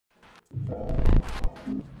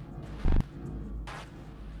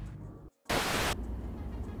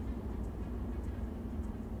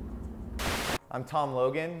I'm Tom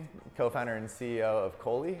Logan, co-founder and CEO of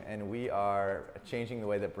Cohley, and we are changing the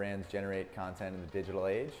way that brands generate content in the digital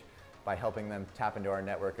age by helping them tap into our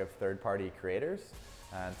network of third-party creators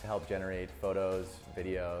to help generate photos,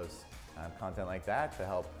 videos, content like that to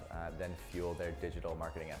help then fuel their digital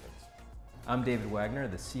marketing efforts. I'm David Wagoner,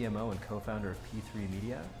 the CMO and co-founder of P3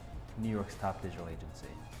 Media, New York's top digital agency.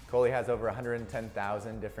 Cohley has over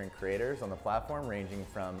 110,000 different creators on the platform, ranging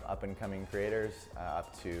from up-and-coming creators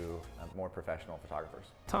up to more professional photographers.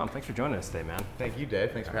 Tom, thanks for joining us today, man. Thank you,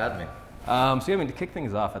 Dave. Thanks for having me. To kick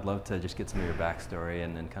things off, I'd love to just get some of your backstory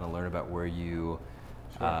and kind of learn about where you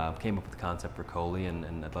came up with the concept for Cohley,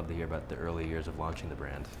 and I'd love to hear about the early years of launching the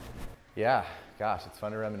brand. Yeah, gosh, it's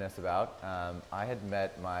fun to reminisce about. I had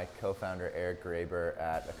met my co-founder Eric Graeber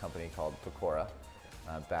at a company called Pecora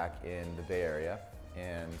back in the Bay Area.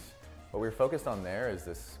 And what we were focused on there is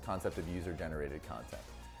this concept of user-generated content.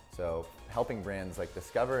 So helping brands like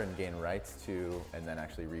discover and gain rights to, and then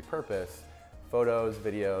actually repurpose photos,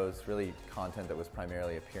 videos, really content that was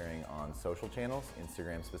primarily appearing on social channels,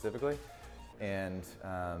 Instagram specifically. And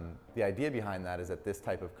the idea behind that is that this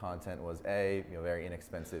type of content was very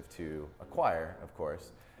inexpensive to acquire, of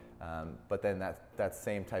course, but then that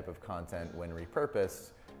same type of content, when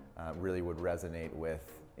repurposed, really would resonate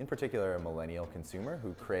with, in particular, a millennial consumer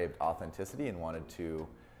who craved authenticity and wanted to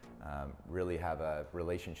really have a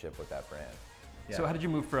relationship with that brand. Yeah. So how did you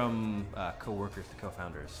move from co-workers to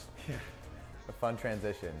co-founders? Yeah. A fun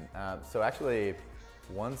transition. So actually,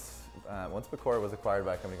 once Pecora was acquired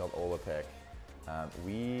by a company called Olaplex,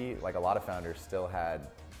 we, like a lot of founders, still had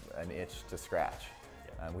an itch to scratch.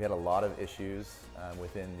 We had a lot of issues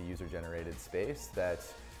within the user-generated space that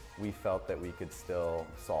we felt that we could still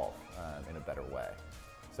solve in a better way.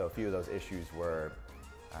 So a few of those issues were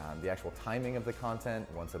the actual timing of the content.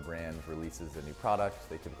 Once a brand releases a new product,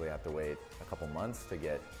 they typically have to wait a couple months to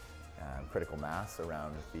get critical mass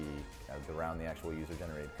around the actual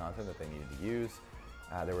user-generated content that they needed to use.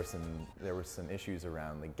 There were some issues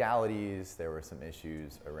around legalities. There were some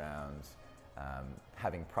issues around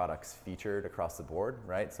having products featured across the board,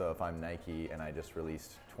 right? So if I'm Nike and I just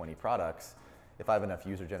released 20 products, if I have enough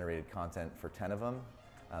user-generated content for 10 of them,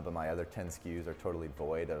 but my other 10 SKUs are totally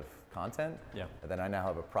void of content, then I now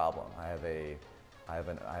have a problem. I have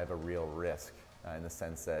a real risk in the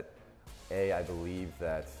sense that I believe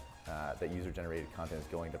that user-generated content is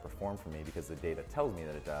going to perform for me because the data tells me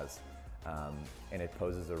that it does, and it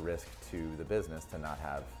poses a risk to the business to not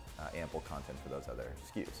have ample content for those other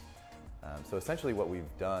SKUs. So essentially what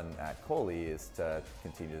we've done at Cohley is to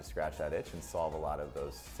continue to scratch that itch and solve a lot of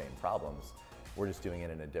those same problems. We're just doing it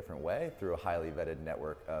in a different way through a highly vetted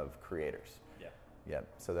network of creators.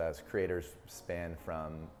 So those creators span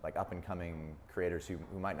from like up-and-coming creators who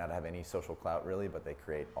might not have any social clout really, but they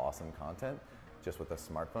create awesome content just with a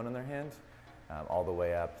smartphone in their hand, all the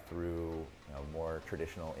way up through more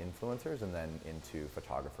traditional influencers and then into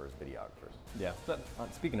photographers, videographers. Yeah.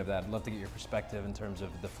 Speaking of that, I'd love to get your perspective in terms of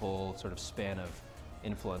the full sort of span of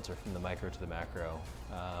influencer from the micro to the macro.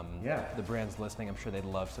 The brands listening, I'm sure they'd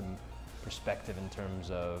love some perspective in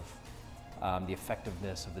terms of the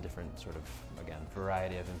effectiveness of the different sort of, again,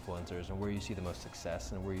 variety of influencers and where you see the most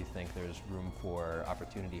success and where you think there's room for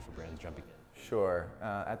opportunity for brands jumping in. Sure.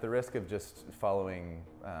 At the risk of just following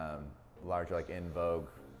larger, like in vogue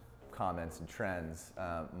comments and trends,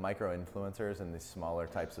 micro influencers and the smaller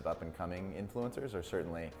types of up-and-coming influencers are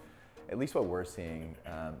certainly, at least what we're seeing,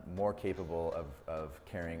 more capable of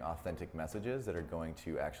carrying authentic messages that are going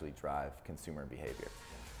to actually drive consumer behavior.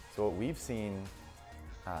 So what we've seen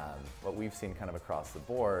kind of across the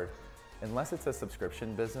board, unless it's a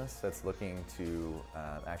subscription business that's looking to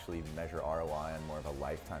actually measure ROI on more of a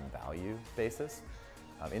lifetime value basis,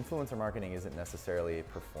 influencer marketing isn't necessarily a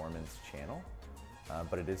performance channel,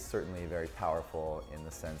 but it is certainly very powerful in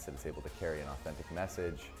the sense that it's able to carry an authentic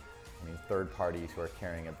message. I mean, third parties who are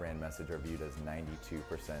carrying a brand message are viewed as 92%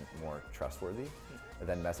 more trustworthy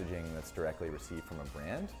than messaging that's directly received from a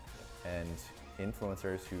brand. And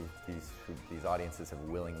influencers who these audiences have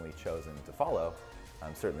willingly chosen to follow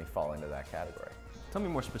certainly fall into that category. Tell me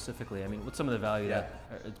more specifically, I mean, what's some of the value that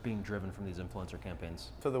is being driven from these influencer campaigns?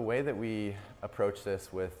 So the way that we approach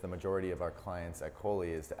this with the majority of our clients at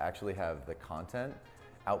Cohley is to actually have the content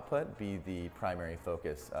output be the primary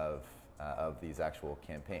focus of these actual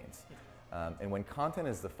campaigns. And when content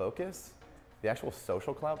is the focus, the actual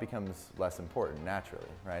social clout becomes less important naturally,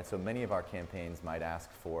 right? So many of our campaigns might ask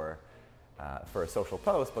for a social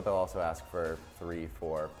post, but they'll also ask for 3,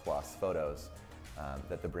 4+ photos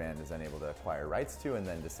that the brand is then able to acquire rights to and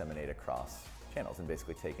then disseminate across channels and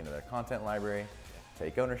basically take into their content library,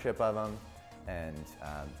 take ownership of them, and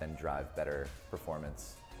then drive better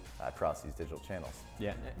performance across these digital channels.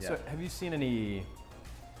 Yeah. So have you seen any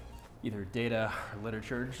either data or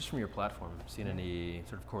literature, just from your platform, seen any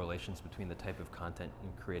sort of correlations between the type of content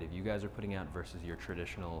and creative you guys are putting out versus your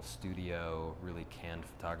traditional studio, really canned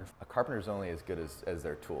photography? A carpenter's only as good as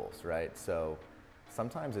their tools, right? So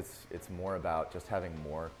sometimes it's more about just having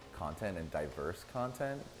more content and diverse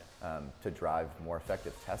content to drive more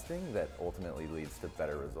effective testing that ultimately leads to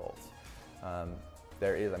better results.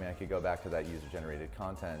 There is, I mean, I could go back to that user-generated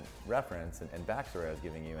content reference and backstory I was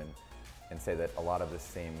giving you and say that a lot of the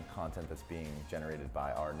same content that's being generated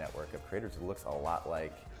by our network of creators looks a lot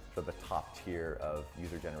like the top tier of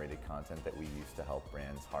user-generated content that we use to help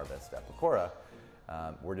brands harvest at Pecora.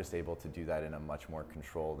 We're just able to do that in a much more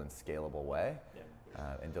controlled and scalable way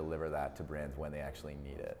and deliver that to brands when they actually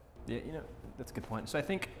need it. Yeah, you know, that's a good point. So I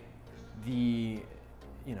think the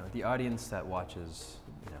audience that watches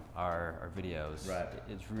our videos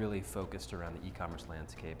is really focused around the e-commerce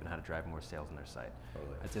landscape and how to drive more sales on their site.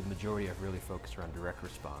 Totally. I'd say the majority are really focused around direct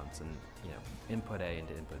response and input A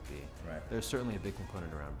into input B. Right. There's certainly a big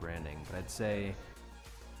component around branding, but I'd say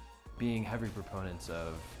being heavy proponents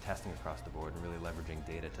of testing across the board and really leveraging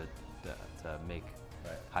data to make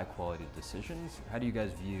high quality decisions. How do you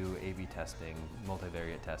guys view A/B testing,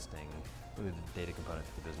 multivariate testing, really the data component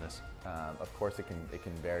to the business? Of course, it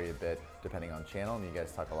can vary a bit depending on channel, and you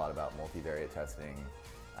guys talk a lot about multivariate testing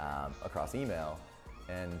across email.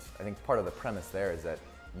 And I think part of the premise there is that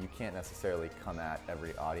you can't necessarily come at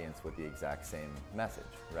every audience with the exact same message,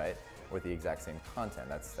 right? With the exact same content.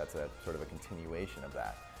 That's a sort of a continuation of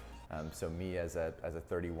that. So me as a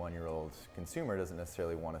 31-year-old consumer doesn't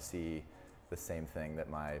necessarily want to see the same thing that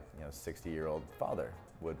my 60-year-old father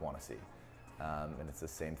would want to see. And it's the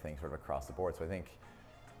same thing sort of across the board. So I think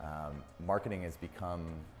marketing has become,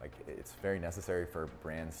 it's very necessary for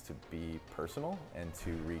brands to be personal and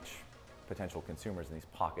to reach potential consumers in these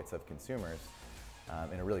pockets of consumers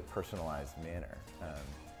in a really personalized manner.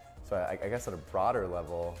 So I guess at a broader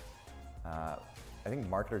level, I think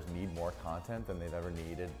marketers need more content than they've ever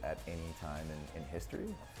needed at any time in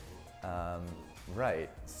history. Right,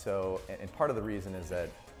 so, and part of the reason is that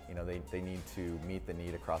they need to meet the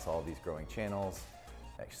need across all of these growing channels.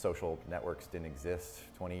 Social networks didn't exist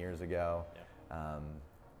 20 years ago,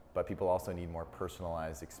 but people also need more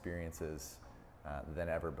personalized experiences than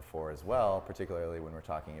ever before as well, particularly when we're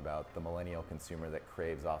talking about the millennial consumer that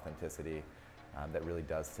craves authenticity, that really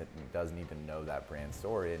does need to know that brand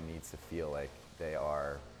story and needs to feel like they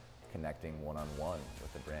are connecting one-on-one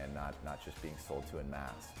with the brand, not just being sold to en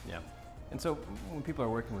masse. Yeah. And so when people are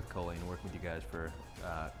working with Cohley and working with you guys for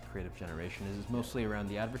creative generation, is it mostly around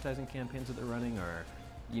the advertising campaigns that they're running, or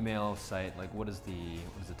email, site? Like, what does the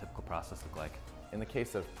typical process look like? In the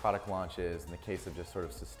case of product launches, in the case of just sort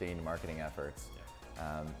of sustained marketing efforts,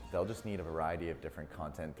 they'll just need a variety of different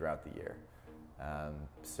content throughout the year.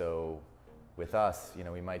 So with us,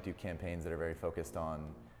 we might do campaigns that are very focused on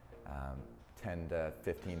 10 to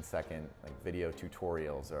 15 second video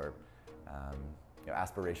tutorials or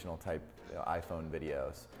aspirational type iPhone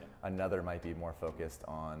videos. Another might be more focused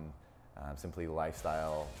on simply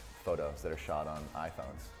lifestyle photos that are shot on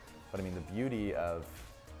iPhones. But I mean, the beauty of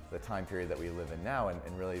the time period that we live in now,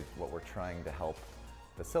 and really what we're trying to help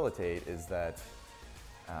facilitate, is that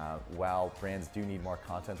while brands do need more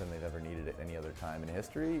content than they've ever needed at any other time in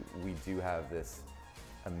history, we do have this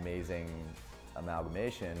amazing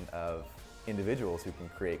amalgamation of individuals who can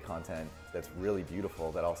create content that's really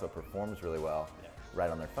beautiful, that also performs really well right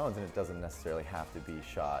on their phones, and it doesn't necessarily have to be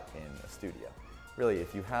shot in a studio. Really,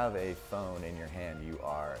 if you have a phone in your hand, you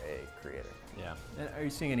are a creator. Yeah. And are you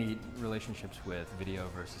seeing any relationships with video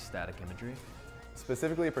versus static imagery?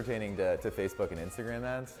 Specifically pertaining to Facebook and Instagram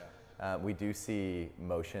ads, we do see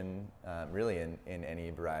motion really in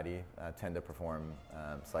any variety tend to perform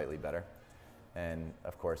slightly better. And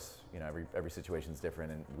of course, every situation is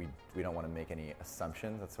different, and we don't want to make any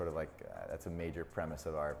assumptions. That's sort of that's a major premise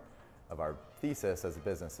of our thesis as a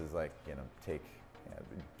business, is take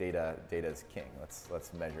data is king.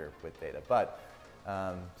 Let's measure with data. But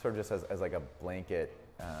sort of just as like a blanket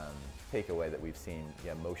takeaway that we've seen,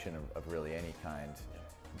 motion of really any kind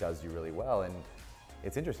does do really well. And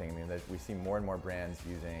it's interesting. I mean, that we see more and more brands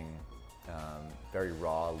using very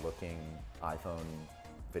raw looking iPhone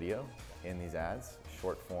video in these ads.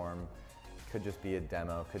 Short form, could just be a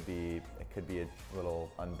demo, it could be a little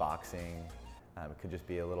unboxing, it could just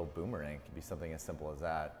be a little boomerang, it could be something as simple as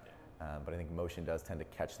that. But I think motion does tend to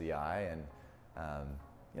catch the eye,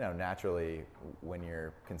 and naturally when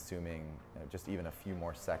you're consuming just even a few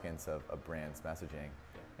more seconds of a brand's messaging,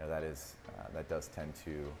 that does tend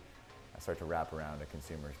to start to wrap around a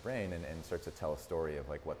consumer's brain and start to tell a story of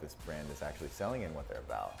like what this brand is actually selling and what they're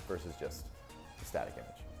about versus just a static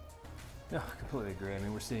image. No, I completely agree. I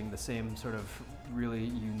mean, we're seeing the same sort of really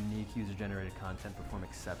unique user-generated content perform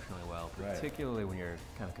exceptionally well, particularly when you're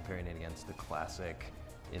kind of comparing it against the classic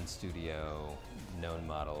in-studio, known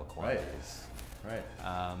model quantities. Right.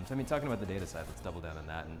 So I mean, talking about the data side, let's double down on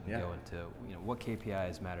that and go into what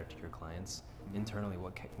KPIs matter to your clients internally.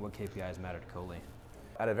 What KPIs matter to Cohley?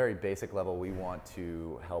 At a very basic level, we want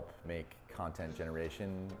to help make content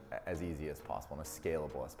generation as easy as possible and as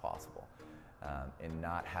scalable as possible, and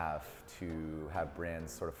not have to have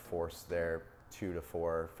brands sort of force their 2 to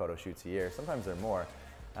 4 photo shoots a year. Sometimes they're more,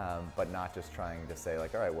 but not just trying to say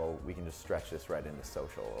like, all right, well, we can just stretch this right into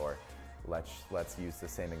social, or let's use the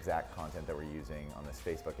same exact content that we're using on this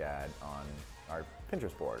Facebook ad on our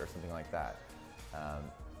Pinterest board or something like that.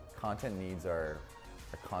 Content needs are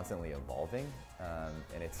constantly evolving,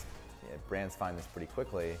 and brands find this pretty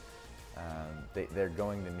quickly. They're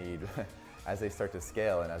going to need, as they start to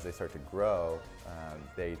scale and as they start to grow,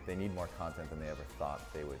 they need more content than they ever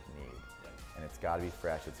thought they would need. And it's got to be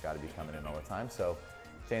fresh, it's got to be coming in all the time. So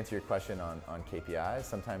to answer your question on KPIs,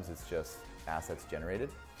 sometimes it's just assets generated.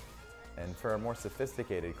 And for our more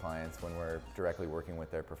sophisticated clients, when we're directly working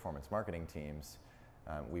with their performance marketing teams,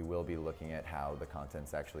 we will be looking at how the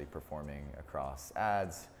content's actually performing across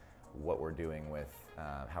ads, what we're doing with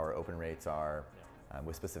how our open rates are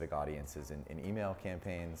with specific audiences in email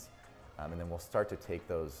campaigns, and then we'll start to take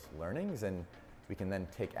those learnings and we can then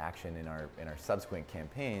take action in our subsequent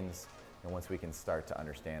campaigns. And once we can start to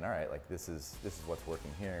understand, all right, like this is what's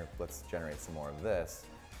working here, let's generate some more of this.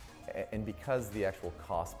 And because the actual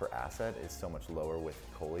cost per asset is so much lower with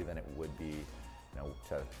Cohley than it would be,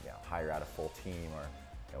 to hire out a full team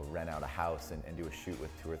or rent out a house and do a shoot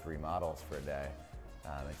with 2 or 3 models for a day,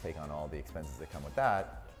 and take on all the expenses that come with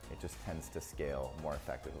that, it just tends to scale more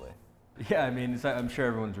effectively. Yeah, I mean, I'm sure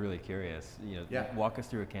everyone's really curious. Walk us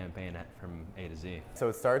through a campaign from A to Z. So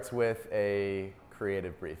it starts with a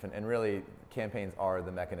creative brief, and really campaigns are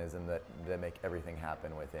the mechanism that make everything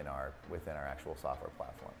happen within our actual software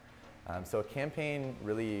platform. So a campaign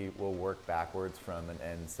really will work backwards from an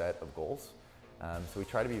end set of goals. So we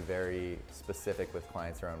try to be very specific with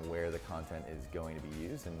clients around where the content is going to be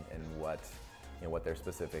used and what their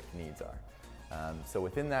specific needs are. So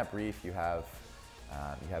within that brief, you have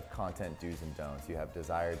content do's and don'ts. You have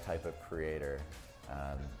desired type of creator.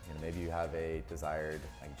 Maybe you have a desired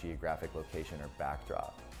geographic location or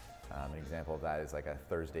backdrop. An example of that is like a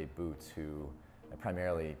Thursday Boots, who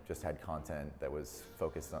primarily just had content that was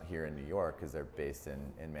focused on here in New York because they're based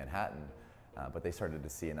in Manhattan, but they started to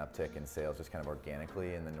see an uptick in sales just kind of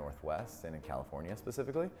organically in the Northwest and in California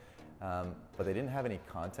specifically. But they didn't have any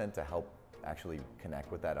content to help actually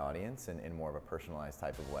connect with that audience in more of a personalized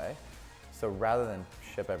type of way. So rather than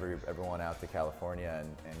ship everyone out to California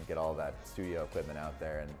and get all that studio equipment out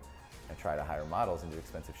there and try to hire models and do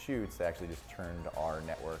expensive shoots, they actually just turned to our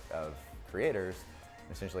network of creators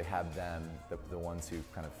and essentially have them, the ones who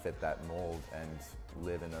kind of fit that mold and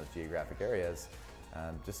live in those geographic areas,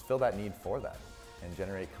 just fill that need for them and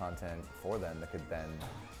generate content for them that could then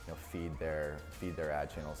feed their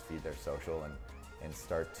ad channels, feed their social, and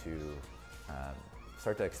start to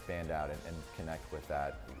expand out and connect with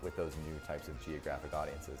those new types of geographic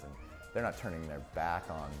audiences. And they're not turning their back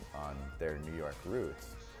on their New York roots,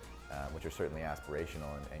 which are certainly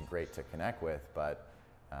aspirational and great to connect with, but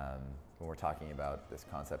when we're talking about this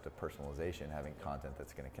concept of personalization, having content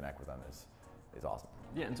that's going to connect with them is awesome.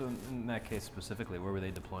 Yeah, and so in that case specifically, where were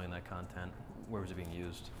they deploying that content? Where was it being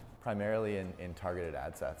used? Primarily in targeted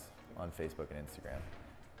ad sets on Facebook and Instagram.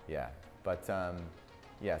 Yeah, but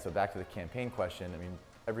so back to the campaign question. I mean,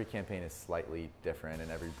 every campaign is slightly different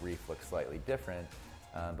and every brief looks slightly different,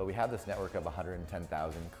 but we have this network of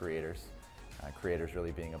 110,000 creators. Creators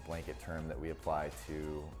really being a blanket term that we apply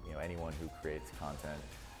to anyone who creates content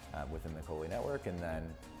within the Cohley network, and then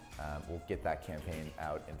we'll get that campaign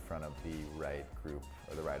out in front of the right group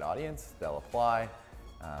or the right audience. They'll apply.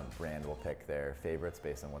 Brand will pick their favorites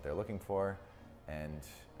based on what they're looking for, and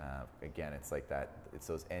again, it's like that. It's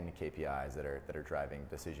those end KPIs that are driving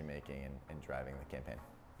decision making and driving the campaign.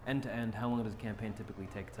 End to end, how long does a campaign typically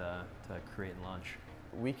take to create and launch?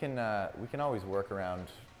 We can always work around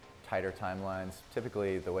tighter timelines.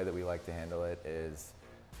 Typically, the way that we like to handle it is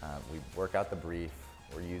we work out the brief.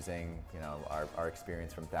 We're using our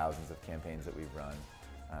experience from thousands of campaigns that we've run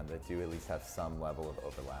that do at least have some level of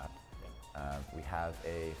overlap. We have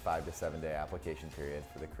a 5 to 7 day application period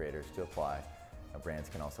for the creators to apply. Brands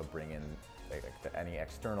can also bring in any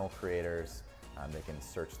external creators. They can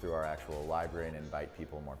search through our actual library and invite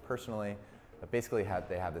people more personally. basically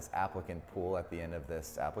they have this applicant pool at the end of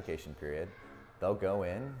this application period. They'll go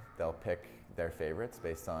in, they'll pick their favorites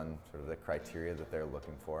based on sort of the criteria that they're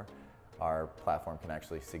looking for. Our platform can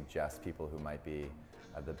actually suggest people who might be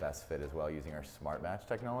the best fit as well using our smart match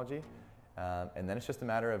technology. And then it's just a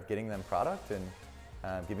matter of getting them product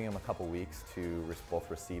and giving them a couple weeks to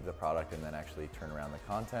both receive the product and then actually turn around the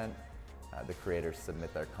content. The creators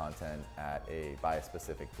submit their content by a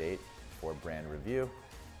specific date for brand review.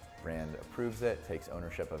 Brand approves it, takes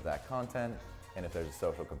ownership of that content, and if there's a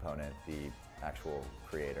social component, the actual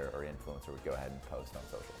creator or influencer would go ahead and post on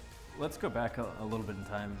social. Let's go back a little bit in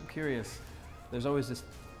time. I'm curious, there's always this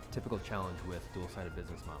typical challenge with dual-sided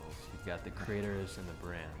business models. You've got the creators and the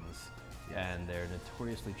brands, and they're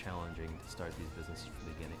notoriously challenging to start these businesses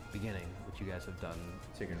from the beginning, which you guys have done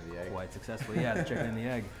chicken and the egg. Quite successfully. Yeah, the chicken and the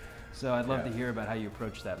egg. So I'd love to hear about how you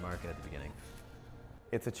approach that market at the beginning.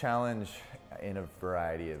 It's a challenge in a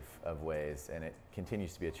variety of ways, and it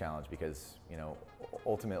continues to be a challenge because, you know,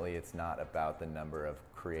 ultimately it's not about the number of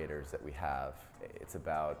creators that we have. It's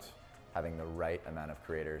about having the right amount of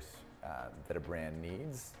creators that a brand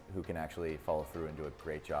needs who can actually follow through and do a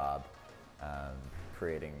great job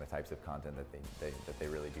creating the types of content that they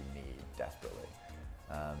really do need desperately.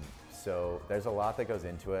 So there's a lot that goes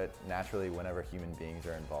into it. Naturally, whenever human beings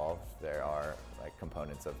are involved, there are like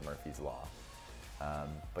components of Murphy's Law.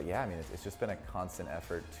 But yeah, I mean, it's just been a constant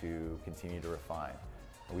effort to continue to refine.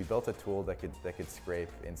 We built a tool that could scrape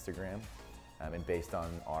Instagram, and based on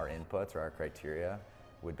our inputs or our criteria,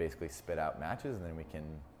 would basically spit out matches, and then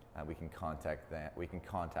we can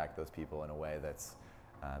contact those people in a way that's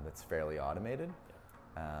fairly automated.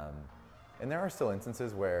 And there are still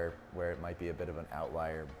instances where it might be a bit of an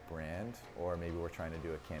outlier brand, or maybe we're trying to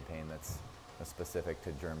do a campaign that's specific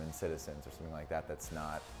to German citizens or something like that. That's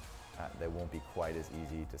not that won't be quite as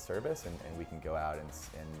easy to service, and we can go out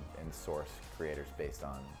and source creators based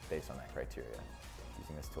on that criteria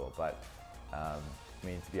using this tool. But I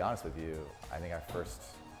mean, to be honest with you, I think our first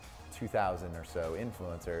 2,000 or so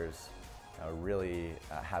influencers really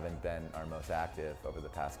haven't been our most active over the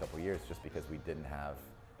past couple of years, just because we didn't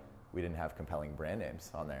have compelling brand names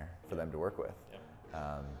on there for them to work with.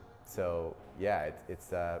 So yeah,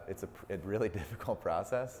 it's a really difficult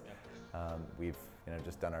process. We've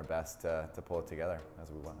just done our best to pull it together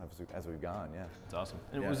as we've gone. Yeah, that's awesome.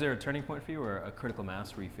 And was there a turning point for you, or a critical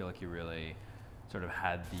mass where you feel like you really sort of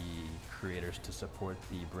had the creators to support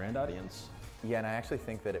the brand audience? Yeah, and I actually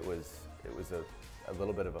think that it was a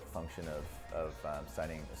little bit of a function of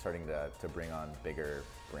starting to bring on bigger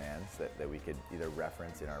brands that we could either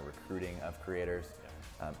reference in our recruiting of creators,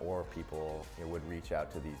 or people would reach out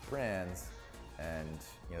to these brands, and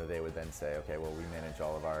they would then say, okay, well, we manage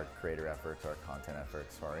all of our creator efforts, our content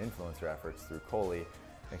efforts, our influencer efforts through Cohley,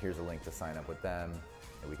 and here's a link to sign up with them,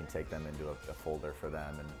 and we can take them into a folder for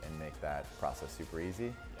them and make that process super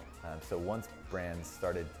easy. So once brands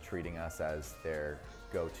started treating us as their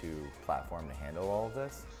go-to platform to handle all of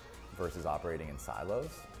this versus operating in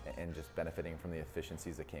silos and just benefiting from the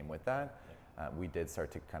efficiencies that came with that, we did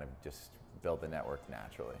start to kind of just build the network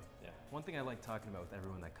naturally. One thing I like talking about with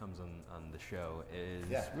everyone that comes on the show is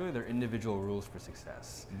really their individual rules for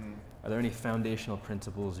success. Mm-hmm. Are there any foundational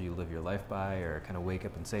principles you live your life by, or kind of wake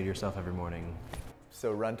up and say to yourself every morning?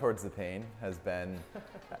 So run towards the pain has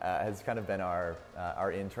kind of been our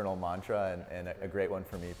internal mantra, and a great one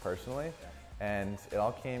for me personally. And it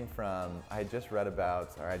all came from, I just read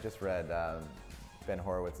Ben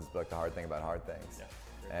Horowitz's book, The Hard Thing About Hard Things,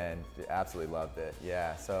 and absolutely loved it.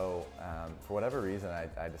 Yeah, so for whatever reason,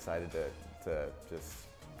 I decided to just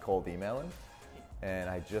cold email him, and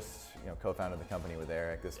I just co-founded the company with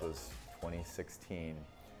Eric. This was 2016,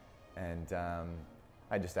 and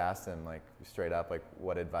I just asked him straight up,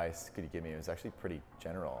 what advice could you give me? It was actually pretty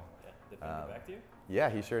general. Did he get back to you? Yeah,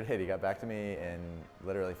 he sure did. He got back to me in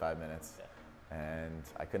literally 5 minutes. And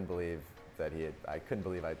I couldn't believe I'd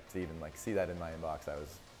even see that in my inbox. I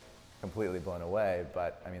was completely blown away.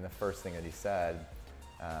 But I mean, the first thing that he said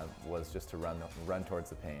was just to run towards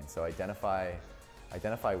the pain. So identify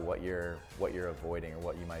what you're avoiding or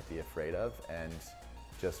what you might be afraid of, and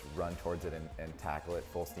just run towards it and tackle it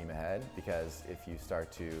full steam ahead. Because if you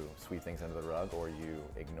start to sweep things under the rug or you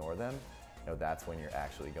ignore them, that's when you're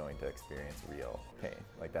actually going to experience real pain.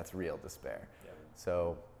 That's real despair.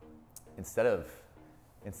 So instead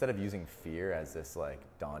of using fear as this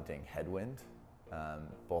daunting headwind,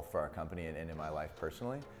 both for our company and in my life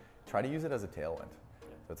personally, try to use it as a tailwind.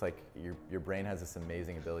 So it's like your brain has this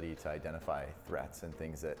amazing ability to identify threats and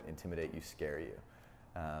things that intimidate you, scare you.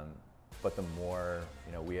 But the more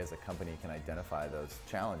we as a company can identify those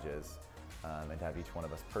challenges, and have each one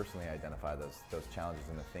of us personally identify those challenges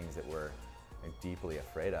and the things that we're deeply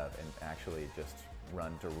afraid of and actually just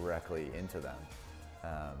run directly into them.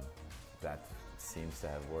 That seems to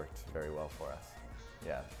have worked very well for us.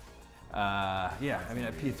 Yeah. I mean,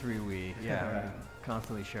 at P3 we're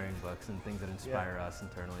constantly sharing books and things that inspire us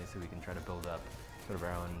internally, so we can try to build up sort of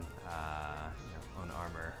our own, own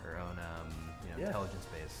armor, our own, intelligence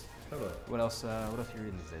base. Totally. What else are you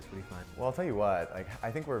reading these days? What do you find? Well, I'll tell you what, like, I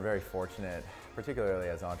think we're very fortunate, particularly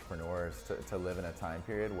as entrepreneurs, to live in a time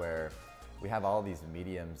period where we have all these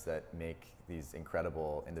mediums that make these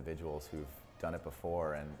incredible individuals who've done it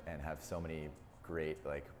before and have so many great,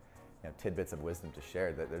 like, tidbits of wisdom to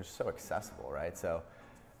share that they're just so accessible, right? So,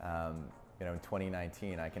 in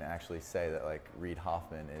 2019, I can actually say that, like, Reid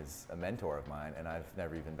Hoffman is a mentor of mine, and I've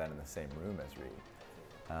never even been in the same room as Reid.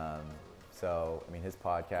 So, I mean, his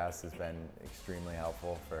podcast has been extremely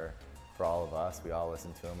helpful for all of us. We all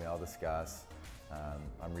listen to him, we all discuss.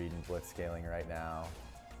 I'm reading Blitzscaling right now,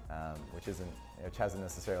 which hasn't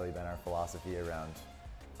necessarily been our philosophy around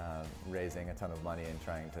raising a ton of money and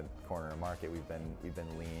trying to corner a market. We've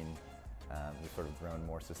been lean. We've sort of grown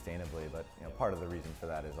more sustainably, but part of the reason for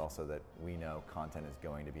that is also that we know content is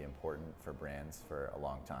going to be important for brands for a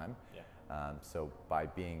long time. Yeah. So by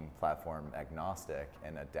being platform agnostic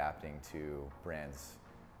and adapting to brands'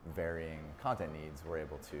 varying content needs, we're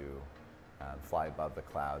able to fly above the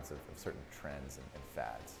clouds of certain trends and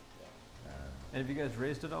fads. And have you guys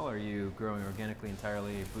raised it all? Or are you growing organically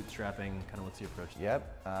entirely, bootstrapping? Kind of what's the approach? Yep.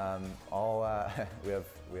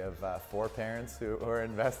 We have 4 parents who are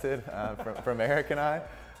invested from Eric and I.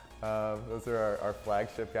 Those are our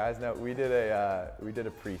flagship guys. Now we did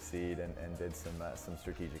a pre-seed and did some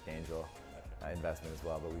strategic angel investment as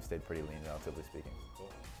well, but we've stayed pretty lean, relatively speaking.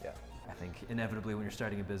 Cool. Yeah. I think inevitably when you're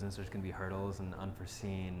starting a business, there's going to be hurdles and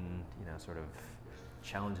unforeseen, sort of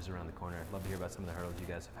challenges around the corner. I'd love to hear about some of the hurdles you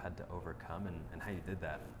guys have had to overcome and how you did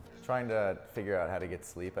that. Trying to figure out how to get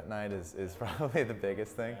sleep at night is probably the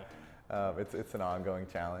biggest thing. It's an ongoing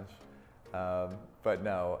challenge. But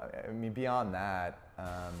no, I mean, beyond that,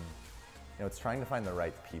 it's trying to find the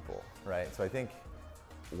right people, right? So I think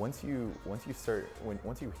once you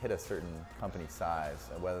hit a certain company size,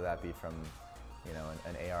 whether that be from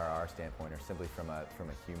an ARR standpoint or simply from a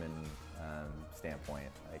human standpoint,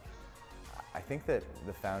 like, I think that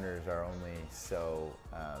the founders are only so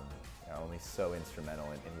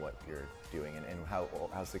instrumental in what you're doing and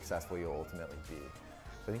how successful you'll ultimately be.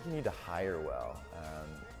 So I think you need to hire well,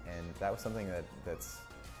 and that was something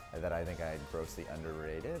that I think I had grossly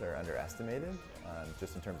underrated or underestimated,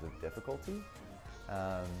 just in terms of difficulty.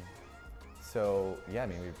 So yeah, I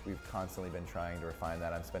mean, we've constantly been trying to refine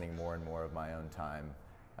that. I'm spending more and more of my own time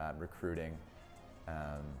recruiting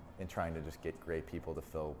and trying to just get great people to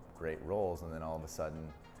fill great roles, and then all of a sudden,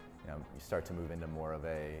 you start to move into more of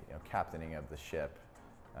a captaining of the ship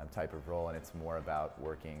type of role, and it's more about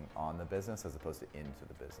working on the business as opposed to into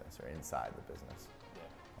the business or inside the business,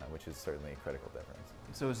 which is certainly a critical difference.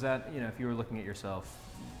 So is that, if you were looking at yourself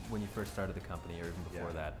when you first started the company or even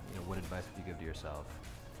before that, what advice would you give to yourself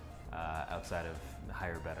outside of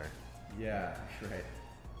hire better? Yeah, right.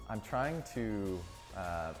 I'm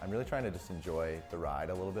really trying to just enjoy the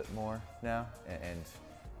ride a little bit more now and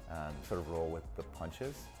sort of roll with the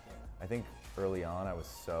punches. I think early on I was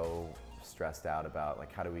so stressed out about,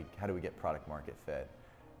 like, how do we get product market fit?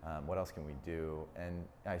 What else can we do? And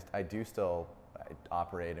I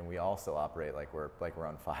operate, and we all still operate like we're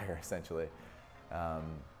on fire essentially.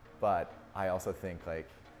 But I also think, like,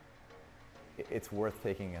 it's worth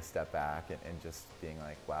taking a step back and just being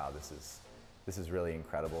like, wow, this is really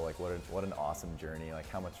incredible. Like, what an awesome journey. Like,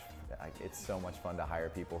 it's so much fun to hire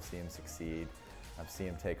people, see them succeed, see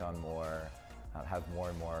them take on more, have more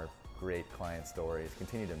and more great client stories,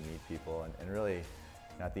 continue to meet people, and really,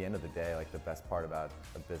 at the end of the day, like, the best part about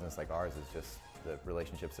a business like ours is just the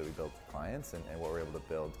relationships that we build with clients and what we're able to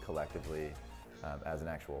build collectively as an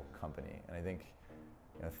actual company. And I think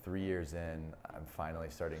 3 years in, I'm finally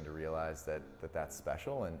starting to realize that's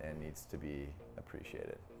special and needs to be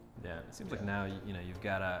appreciated. Yeah, it seems like now you've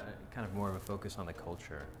got a kind of more of a focus on the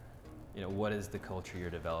culture. What is the culture you're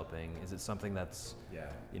developing? Is it something that's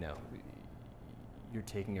you're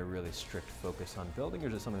taking a really strict focus on building, or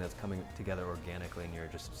is it something that's coming together organically and you're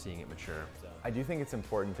just seeing it mature? I do think it's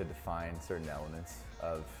important to define certain elements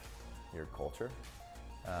of your culture,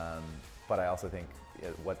 but I also think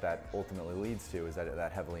what that ultimately leads to is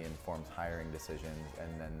that heavily informs hiring decisions,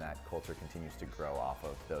 and then that culture continues to grow off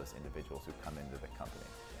of those individuals who come into the company,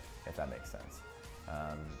 if that makes sense.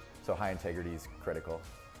 So high integrity is critical.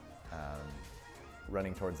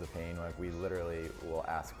 Running towards the pain, like, we literally will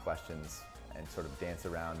ask questions and sort of dance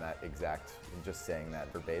around that exact, just saying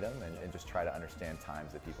that verbatim, and just try to understand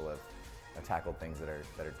times that people tackled things that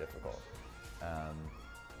are difficult.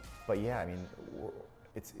 But yeah, I mean,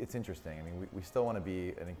 it's interesting. I mean, we still want to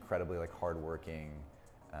be an incredibly like hardworking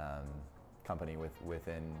company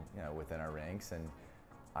within our ranks, and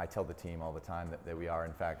I tell the team all the time that we are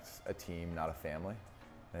in fact a team, not a family.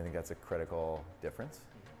 And I think that's a critical difference.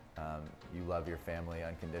 You love your family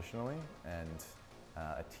unconditionally, and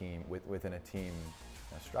within a team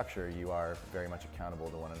structure, you are very much accountable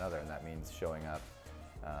to one another, and that means showing up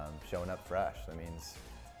fresh. That means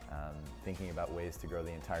thinking about ways to grow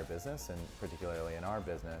the entire business, and particularly in our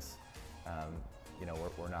business,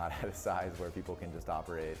 we're not at a size where people can just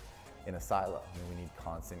operate in a silo. I mean, we need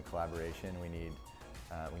constant collaboration. We need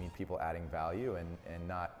people adding value and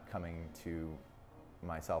not coming to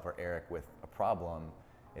myself or Eric with a problem.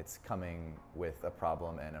 It's coming with a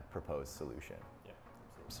problem and a proposed solution. Yeah.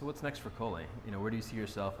 So what's next for Cohley? Where do you see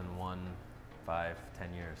yourself in 1, 5,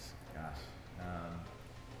 10 years? Gosh,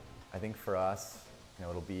 I think for us,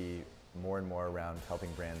 it'll be more and more around helping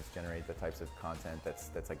brands generate the types of content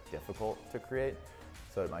that's like difficult to create.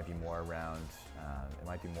 So it might be more around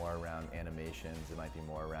animations. It might be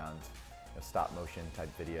more around stop motion type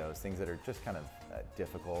videos, things that are just kind of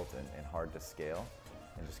difficult and hard to scale,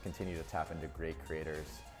 and just continue to tap into great creators,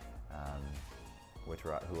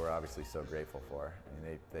 who we're obviously so grateful for. I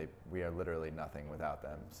mean, we are literally nothing without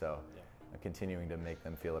them. So continuing to make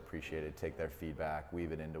them feel appreciated, take their feedback,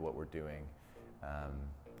 weave it into what we're doing,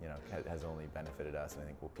 has only benefited us, and I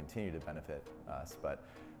think will continue to benefit us. But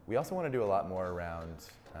we also want to do a lot more around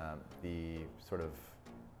the sort of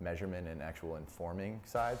measurement and actual informing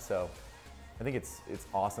side. So I think it's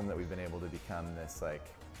awesome that we've been able to become this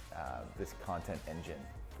this content engine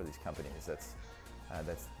for these companies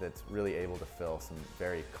that's really able to fill some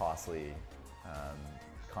very costly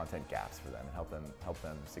content gaps for them, and help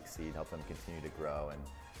them succeed, help them continue to grow, and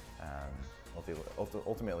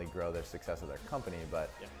ultimately grow their success of their company.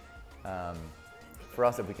 But for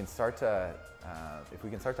us, if we can start to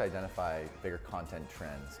identify bigger content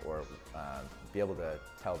trends, or be able to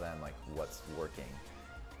tell them like what's working,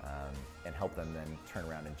 and help them then turn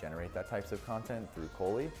around and generate that types of content through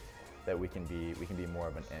Cohley, that we can be more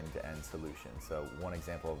of an end-to-end solution. So one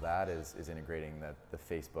example of that is integrating the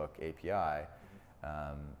Facebook API,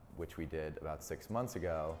 which we did about 6 months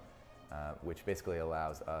ago, which basically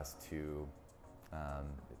allows us to,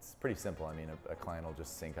 it's pretty simple. I mean, a client will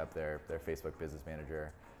just sync up their Facebook Business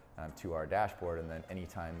Manager to our dashboard, and then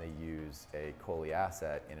anytime they use a Cohley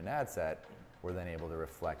asset in an ad set, we're then able to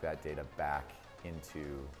reflect that data back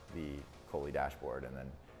into the Cohley dashboard. And then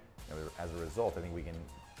as a result, I think we can,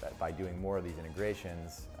 by doing more of these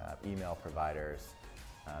integrations, email providers,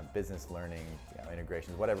 business learning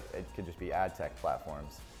integrations, whatever, it could just be ad tech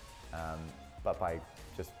platforms, but by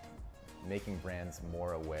just making brands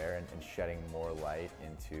more aware and shedding more light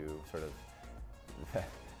into sort of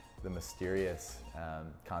the mysterious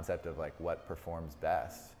concept of like what performs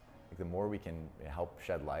best. Like the more we can help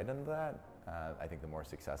shed light into that, I think the more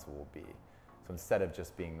successful we'll be. So instead of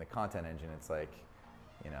just being the content engine, it's like,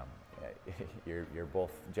 you're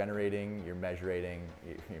both generating, you're measuring,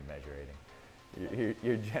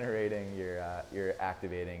 you're generating, you're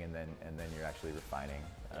activating, and then you're actually refining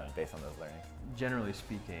based on those learnings. Generally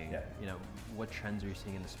speaking, what trends are you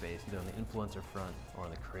seeing in the space, either on the influencer front or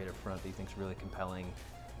on the creative front, that you think is really compelling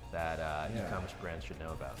that e-commerce brands should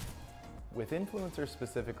know about? With influencers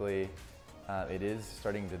specifically, it is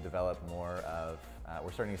starting to develop more of.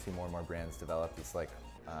 We're starting to see more and more brands develop this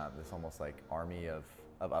this almost like army of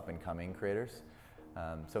up and coming creators.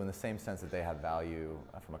 So in the same sense that they have value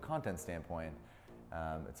from a content standpoint,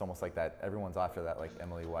 it's almost like that everyone's after that like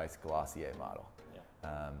Emily Weiss Glossier model,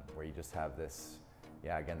 where you just have this,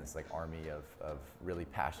 this like army of really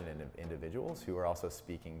passionate individuals who are also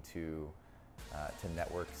speaking to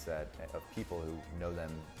networks of people who know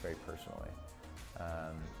them very personally.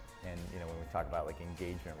 And when we talk about like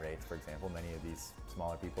engagement rates, for example, many of these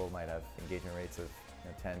smaller people might have engagement rates of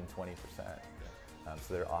 10, 20%.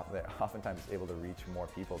 So they're oftentimes able to reach more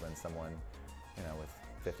people than someone with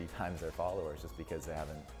 50 times their followers, just because they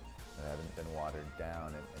haven't been watered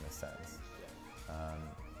down in a sense.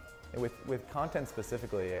 And with content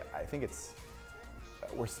specifically, I think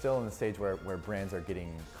we're still in the stage where brands are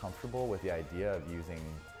getting comfortable with the idea of using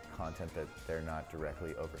content that they're not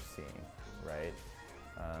directly overseeing, right?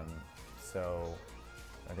 So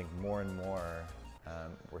I think more and more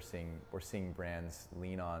we're seeing brands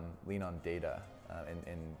lean on data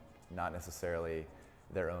and not necessarily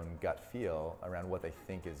their own gut feel around what they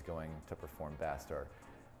think is going to perform best. Or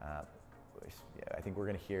I think we're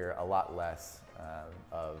going to hear a lot less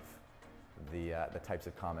of the types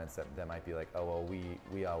of comments that might be like, oh well,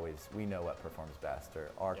 we know what performs best,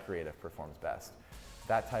 or our creative performs best.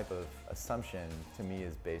 That type of assumption to me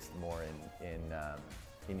is based more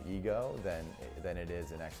in ego than it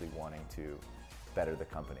is in actually wanting to better the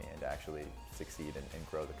company and to actually succeed and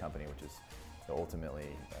grow the company, which is ultimately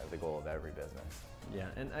the goal of every business. Yeah,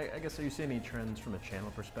 and I guess, are you seeing any trends from a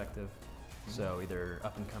channel perspective? So either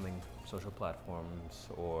up and coming social platforms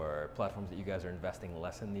or platforms that you guys are investing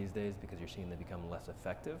less in these days because you're seeing them become less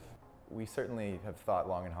effective? We certainly have thought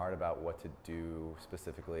long and hard about what to do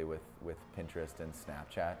specifically with Pinterest and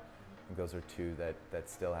Snapchat. I think those are two that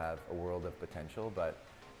still have a world of potential, but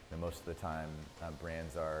most of the time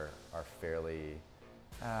brands are fairly,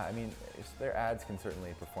 I mean, their ads can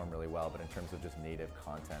certainly perform really well, but in terms of just native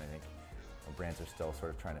content, I think brands are still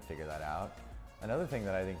sort of trying to figure that out. Another thing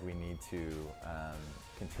that I think we need to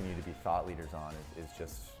continue to be thought leaders on is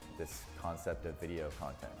just this concept of video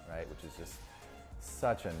content, right? Which is just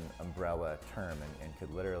such an umbrella term and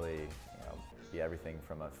could literally be everything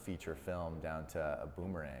from a feature film down to a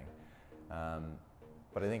boomerang.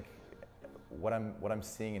 But I think what I'm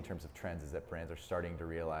seeing in terms of trends is that brands are starting to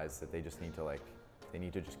realize that they just need to they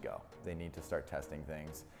need to just go. They need to start testing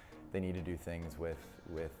things. They need to do things with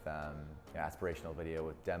aspirational video,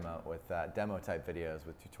 with demo type videos,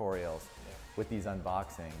 with tutorials, with these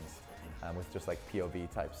unboxings, with just like POV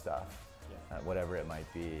type stuff, whatever it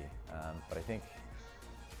might be. But I think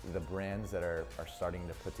the brands that are starting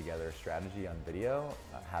to put together a strategy on video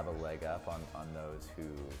have a leg up on those who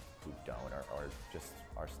don't, or just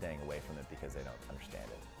are staying away from it because they don't understand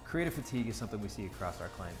it. Creative fatigue is something we see across our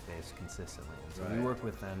client base consistently. And so we work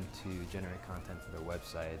with them to generate content for their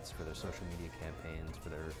websites, for their social media campaigns, for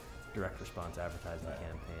their direct response advertising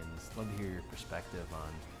campaigns. Love to hear your perspective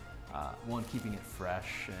on one, keeping it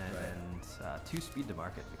fresh, and two, speed to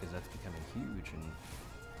market, because that's becoming huge,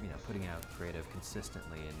 and putting out creative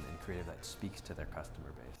consistently and creative that speaks to their customer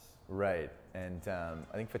base. Right, and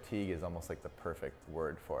I think fatigue is almost like the perfect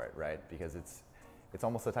word for it, right? Because it's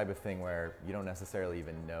almost the type of thing where you don't necessarily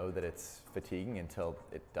even know that it's fatiguing until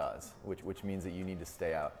it does, which means that you need to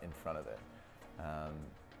stay out in front of it.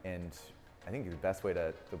 And I think the best way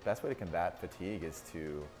to combat fatigue is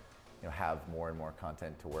to have more and more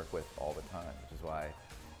content to work with all the time, which is why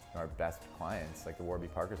our best clients, like the Warby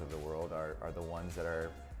Parkers of the world, are the ones that are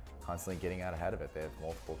constantly getting out ahead of it. They have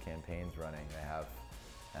multiple campaigns running. They have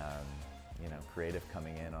creative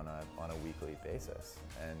coming in on a weekly basis,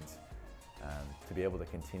 and to be able to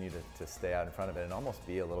continue to stay out in front of it and almost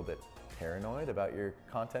be a little bit paranoid about your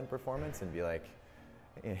content performance and be like,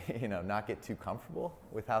 not get too comfortable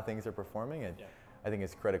with how things are performing. And I think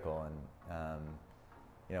it's critical.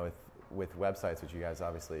 And with websites, which you guys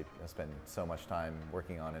obviously spend so much time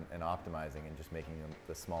working on and optimizing and just making them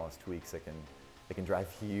the smallest tweaks that can drive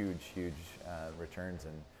huge returns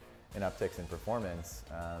and upticks in performance.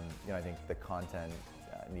 I think the content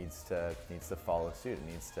needs to follow suit.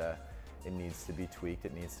 It needs to be tweaked.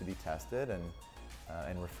 It needs to be tested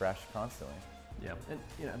and refreshed constantly. Yeah,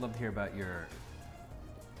 and I'd love to hear about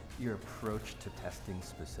your approach to testing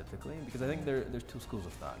specifically, because I think there's two schools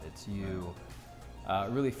of thought. It's you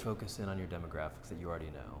really focus in on your demographics that you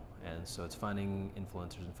already know, and so it's finding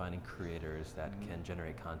influencers and finding creators that can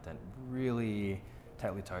generate content really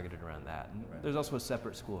tightly targeted around that. And there's also a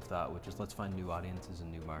separate school of thought, which is let's find new audiences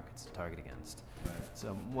and new markets to target against. So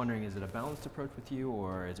I'm wondering, is it a balanced approach with you,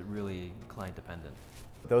 or is it really client dependent?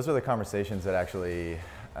 Those are the conversations that actually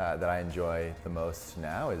that I enjoy the most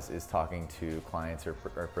now, is talking to clients or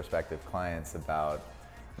prospective clients about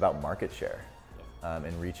market share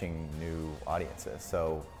and reaching new audiences.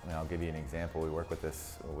 So I'll give you an example. We work with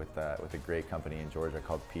a great company in Georgia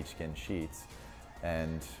called Peachskin Sheets,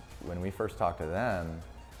 and when we first talked to them,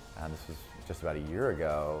 this was just about a year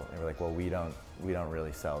ago, they were like, well, we don't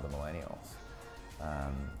really sell to millennials.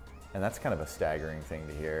 And that's kind of a staggering thing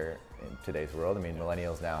to hear in today's world. I mean,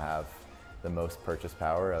 millennials now have the most purchase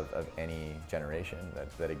power of any generation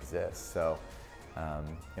that exists. So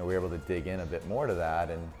we were able to dig in a bit more to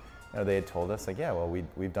that, and they had told us, like, yeah, well,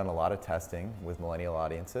 we've done a lot of testing with millennial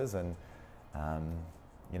audiences, and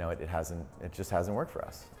it just hasn't worked for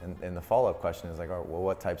us. And the follow-up question is like, oh, well,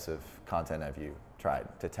 what types of content have you tried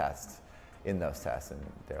to test in those tests? And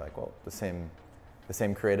they're like, well, the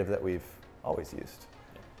same creative that we've always used.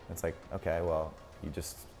 It's like, okay, well, you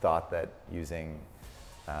just thought that using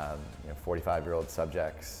 45-year-old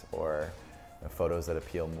subjects or photos that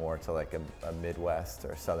appeal more to like a Midwest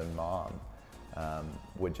or Southern mom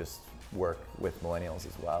would just work with millennials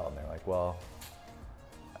as well. And they're like, well,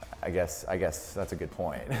 I guess that's a good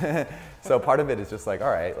point. So part of it is just like,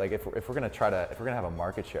 all right, like if we're gonna have a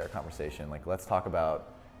market share conversation, like let's talk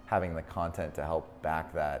about having the content to help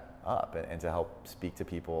back that up and to help speak to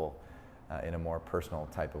people in a more personal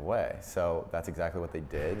type of way. So that's exactly what they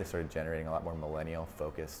did. They started generating a lot more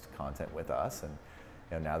millennial-focused content with us,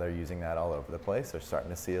 and now they're using that all over the place. They're starting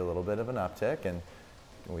to see a little bit of an uptick, and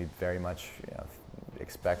we very much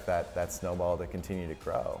expect that snowball to continue to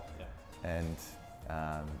grow. Yeah. And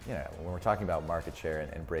when we're talking about market share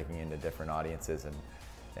and breaking into different audiences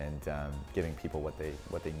and giving people what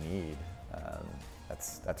they need,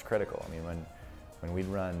 that's critical. I mean, when we'd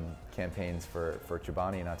run campaigns for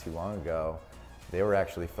Chobani not too long ago, they were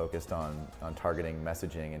actually focused on targeting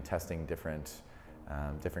messaging and testing different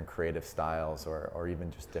creative styles or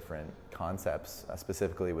even just different concepts,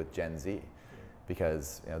 specifically with Gen Z,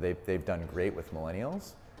 because they've done great with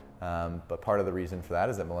millennials. But part of the reason for that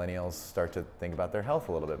is that millennials start to think about their health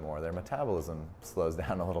a little bit more. Their metabolism slows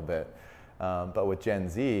down a little bit. But with Gen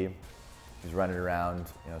Z, who's running around,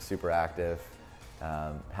 super active,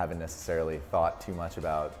 haven't necessarily thought too much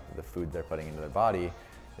about the food they're putting into their body,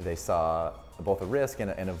 they saw both a risk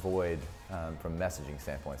and a void from messaging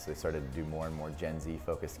standpoint. So they started to do more and more Gen Z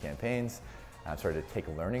focused campaigns, started to take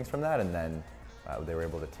learnings from that, and then they were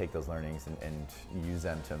able to take those learnings and use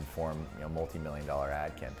them to inform multi-million-dollar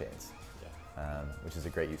ad campaigns, which is a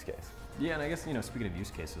great use case. Yeah, and I guess speaking of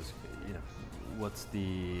use cases, what's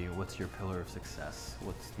your pillar of success?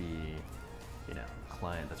 What's the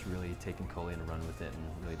client that's really taken Cohley and run with it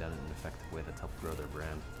and really done it in an effective way that's helped grow their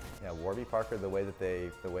brand? Yeah, Warby Parker, the way that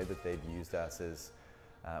they've used us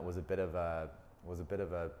was a bit of a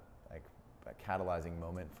catalyzing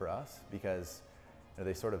moment for us, because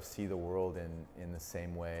they sort of see the world in the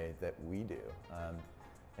same way that we do,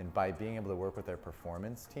 and by being able to work with their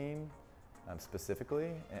performance team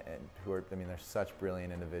specifically, and they're such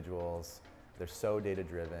brilliant individuals. They're so data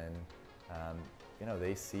driven.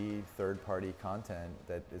 They see third-party content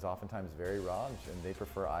that is oftentimes very raw, and they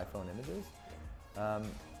prefer iPhone images.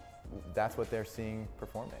 That's what they're seeing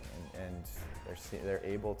performing, and they're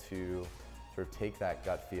able to sort of take that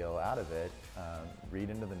gut feel out of it, read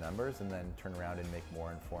into the numbers, and then turn around and make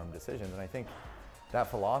more informed decisions. And I think that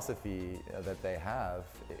philosophy that they have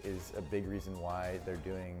is a big reason why they're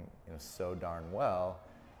doing so darn well,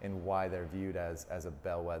 and why they're viewed as a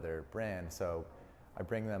bellwether brand. So I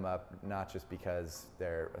bring them up not just because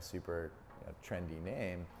they're a super trendy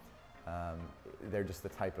name. They're just the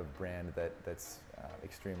type of brand that's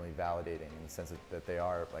extremely validating in the sense that they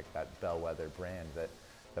are like that bellwether brand that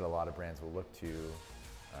a lot of brands will look to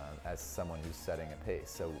as someone who's setting a pace.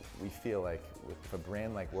 So we feel like with a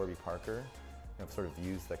brand like Warby Parker, sort of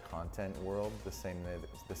views the content world the same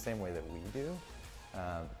way that we do,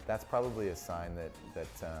 that's probably a sign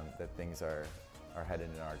that things are headed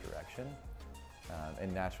in our direction.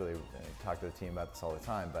 And naturally, I talk to the team about this all the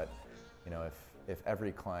time, but if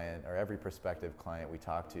every client or every prospective client we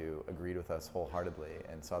talk to agreed with us wholeheartedly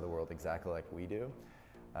and saw the world exactly like we do,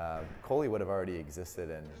 Cohley would have already existed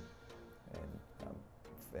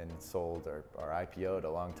and sold or IPO'd a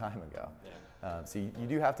long time ago. Yeah. So you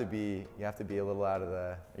do have to be a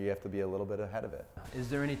little you have to be a little bit ahead of it. Is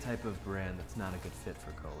there any type of brand that's not a good fit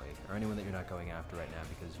for Cohley, or anyone that you're not going after right now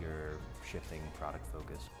because you're shifting product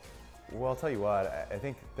focus? Well, I'll tell you what, I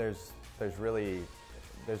think there's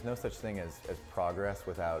no such thing as progress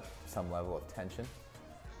without some level of tension.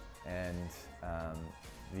 And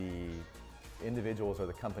the individuals or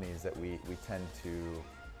the companies that we tend to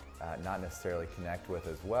not necessarily connect with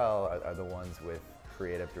as well are the ones with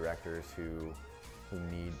creative directors who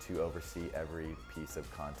need to oversee every piece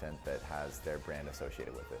of content that has their brand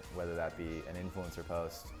associated with it, whether that be an influencer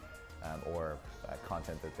post or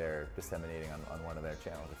content that they're disseminating on one of their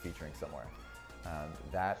channels or featuring somewhere.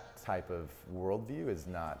 That type of worldview is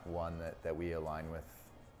not one that we align with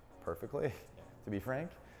perfectly, to be frank.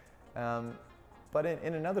 But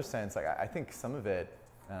in another sense, I think some of it,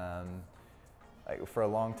 for a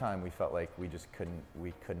long time, we felt like we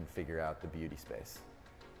couldn't figure out the beauty space,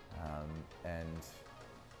 and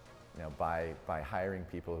by hiring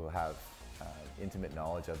people who have intimate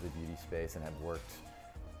knowledge of the beauty space and have worked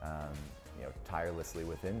tirelessly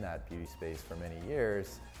within that beauty space for many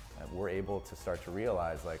years, we're able to start to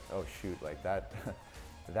realize, like, oh shoot, like that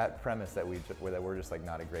that premise that we're just like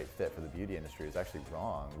not a great fit for the beauty industry is actually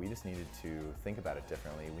wrong. We just needed to think about it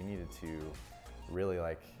differently. We needed to really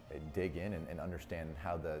dig in and understand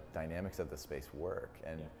how the dynamics of the space work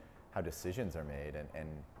and how decisions are made and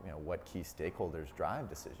what key stakeholders drive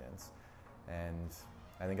decisions. And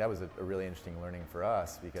I think that was a really interesting learning for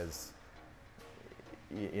us, because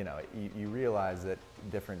you realize that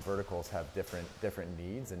different verticals have different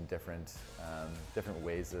needs and different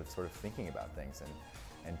ways of sort of thinking about things.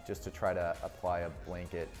 And just to try to apply a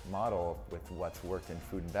blanket model with what's worked in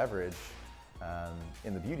food and beverage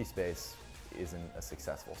in the beauty space isn't a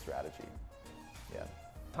successful strategy. Yeah.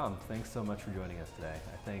 Tom, thanks so much for joining us today.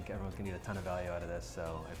 I think everyone's gonna get a ton of value out of this,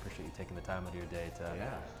 so I appreciate you taking the time out of your day to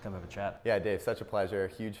come have a chat. Yeah, Dave, such a pleasure.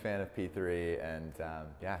 Huge fan of P3, and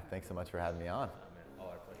yeah, thanks so much for having me on. All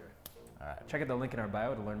our pleasure. All right. Check out the link in our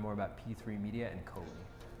bio to learn more about P3 Media and Cohley.